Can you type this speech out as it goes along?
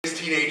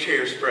teenage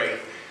Hairspray.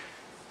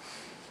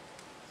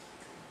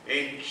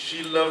 And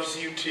she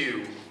loves you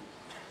too.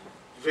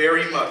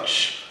 Very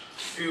much.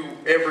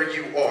 Whoever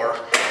you are.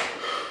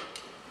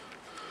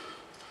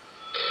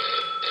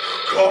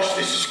 Gosh,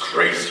 this is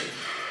crazy.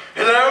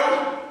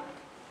 Hello?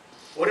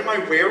 What am I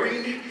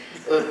wearing?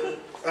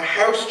 A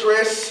house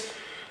dress,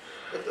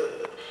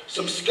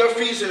 some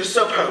scuffies, and a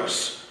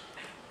sub-house.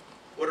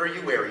 What are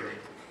you wearing?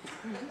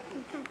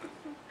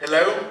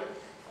 Hello?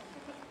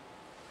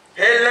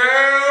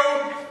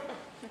 Hello?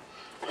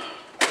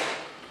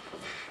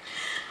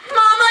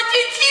 Mama,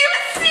 did you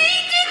see?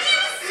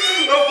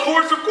 Of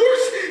course.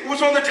 It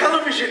was on the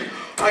television.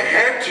 I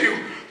had to.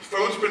 The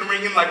phone's been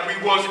ringing like we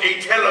was a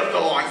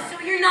telethon. So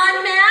you're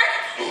not mad?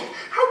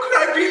 How could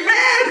I be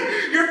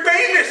mad? You're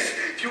famous.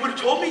 If you would have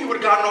told me you would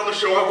have gotten on the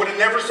show, I would have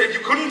never said you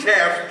couldn't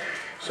have.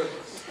 So,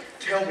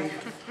 tell me,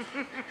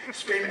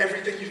 is fame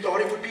everything you thought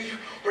it would be?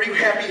 Are you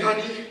happy,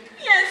 honey?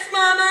 Yes,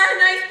 Mama,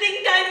 and I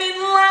think I'm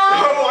in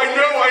love. Oh, I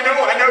know.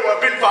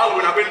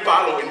 I've been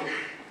following.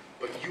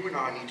 But you and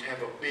I need to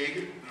have a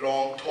big,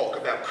 long talk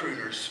about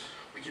crooners.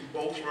 We can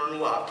both learn a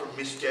lot from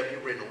Miss Debbie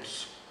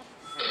Reynolds.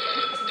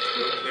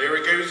 There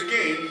it goes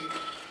again.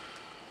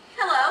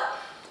 Hello?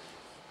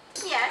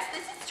 Yes,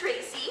 this is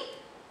Tracy.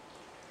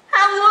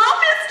 Hello,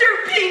 Mr.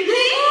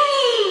 Pinky!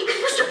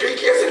 Mr.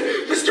 Pinky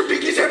isn't Mr.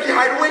 Pinky's Happy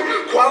Hideaway.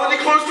 Quality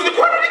clothes for the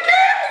quantity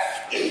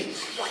gals.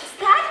 What's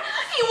that?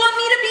 You want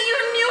me to be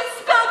your new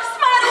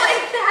spokesmodel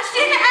in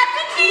fashion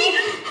effigy?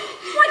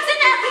 What's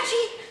an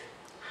effigy?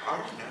 I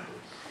don't know.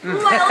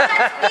 Well,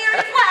 that's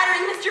very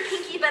flattering, Mr.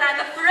 Pinky, but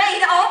I'm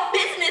afraid all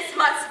business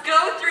must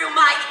go through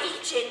my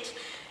agent.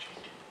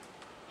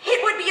 It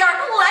would be our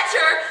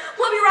pleasure.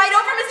 We'll be right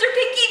over, Mr.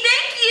 Pinky.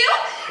 Thank you.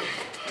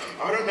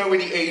 I don't know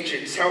any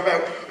agents. How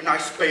about a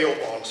nice bail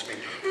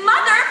bondsman?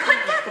 Mother, put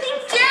that thing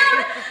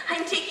down.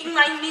 I'm taking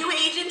my new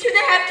agent to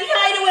the Happy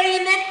Hideaway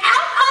and then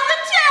out on the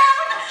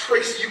town.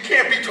 Tracy, you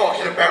can't be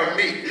talking about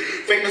me.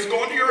 Fame has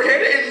gone to your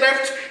head and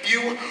left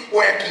you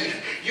wacky.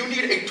 You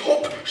need a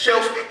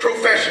top-shelf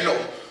professional.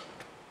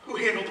 Who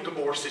handled the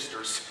Gabor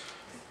sisters?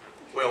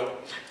 Well,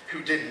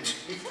 who didn't?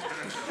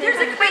 There's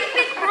a great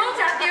big world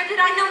out there that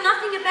I know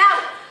nothing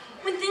about.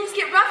 When things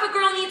get rough, a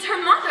girl needs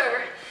her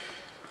mother.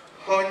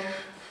 Hon,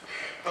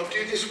 I'll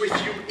do this with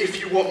you if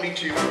you want me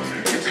to.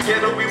 And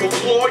together we will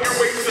claw your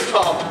way to the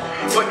top.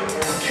 But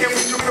can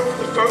we do it over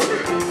the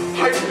phone?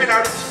 I've been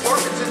out of this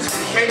apartment since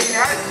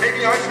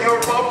maybe Eisenhower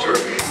robbed her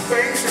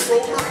banks and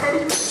rolled her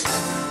hose.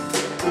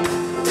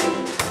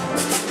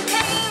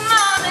 Hey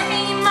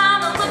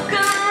mama, look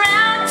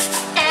around.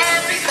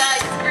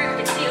 Everybody's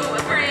grooving to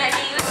a brand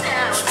new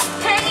sound.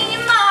 Hey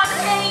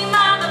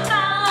mama,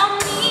 follow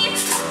me.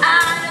 I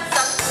know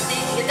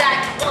something that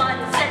you want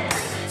to set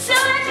free. So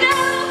let's go,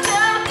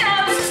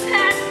 it's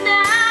past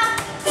now.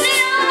 Say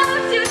hello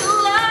to the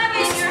love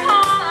in your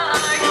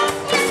heart.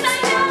 Yes, I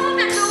know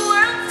that the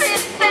world's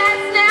been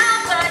fast now,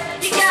 but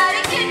you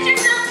gotta get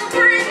yourself a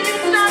brand new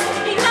start.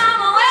 Hey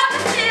mama,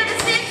 welcome to the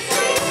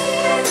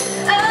 60s.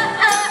 Oh,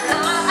 oh,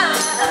 oh, oh,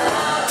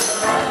 oh.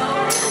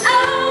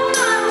 Oh,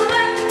 mama,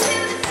 welcome to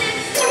the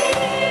 60s.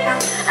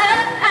 Oh,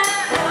 oh, oh,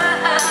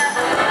 oh,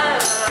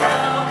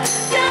 oh.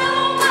 Go,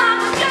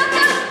 mama, go,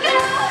 go, go.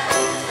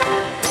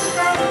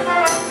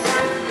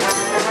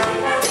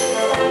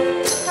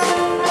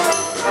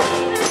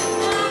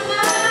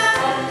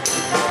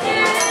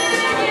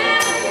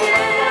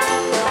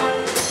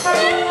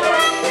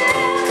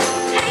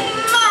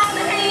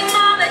 Hey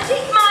mama,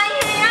 take my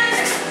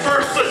hand.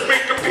 First, let's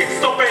make a pit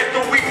stop at the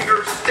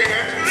Wiener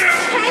stand.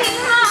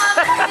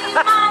 Hey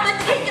mama,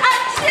 take a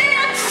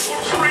chance.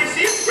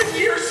 Tracy, it's been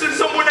years since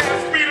someone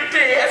asked me to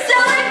dance. So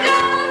let go,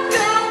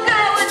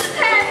 it's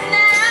past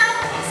now.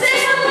 Say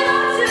hello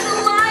to the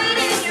light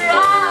in your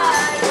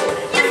eyes.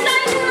 Yes, I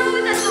know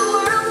that the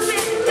world's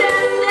been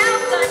fast now,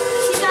 but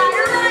you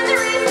gotta run the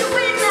race to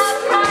win the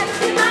prize.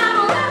 Hey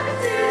mama, welcome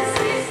to the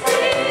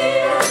 60s.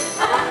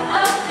 Oh,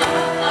 oh,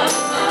 oh, oh,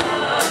 oh.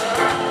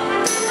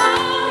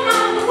 Oh,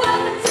 mama,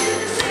 welcome to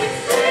the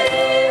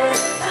 60s.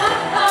 Oh,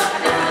 oh,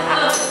 oh,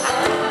 oh, oh.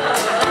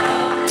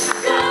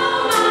 Go,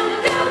 mama,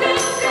 go, go,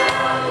 go.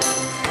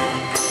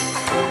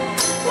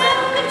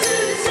 Welcome to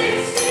the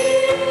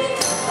 60s.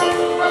 Oh,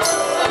 oh,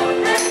 oh,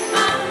 hey,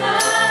 mama.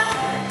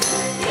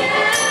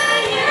 Yeah,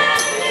 yeah,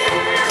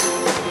 yeah.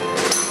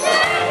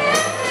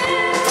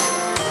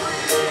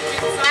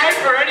 It's time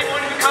for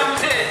anyone who comes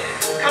in.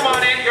 Come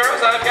on in,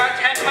 girls. I've got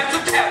 10 tons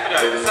of taffeta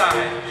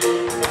inside.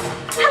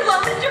 Hello,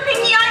 Mr.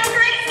 Pinky. I'm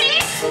Tracy.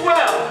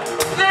 Well,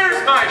 there's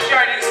my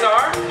shining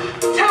star.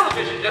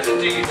 Television doesn't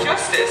do you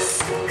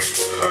justice.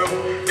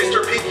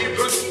 Mr. Pinky,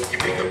 you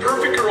picked the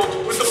perfect girl to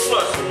put the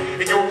plus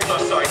in your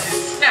plus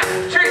sizes. Now,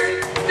 Tracy,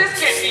 this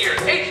can't be your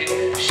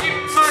agent. She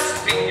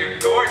must be your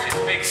gorgeous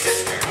big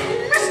sister.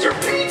 Mr.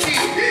 Pinky,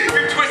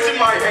 you're twisting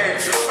my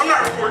head. I'm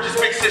not a gorgeous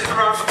big sister.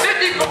 I'm a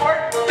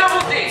 54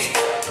 double D.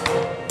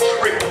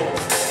 triple.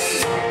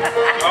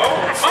 Oh,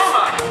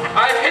 Mama,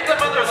 I've hit the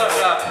mother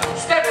load.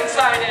 Step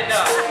inside and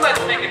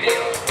let's make a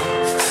deal.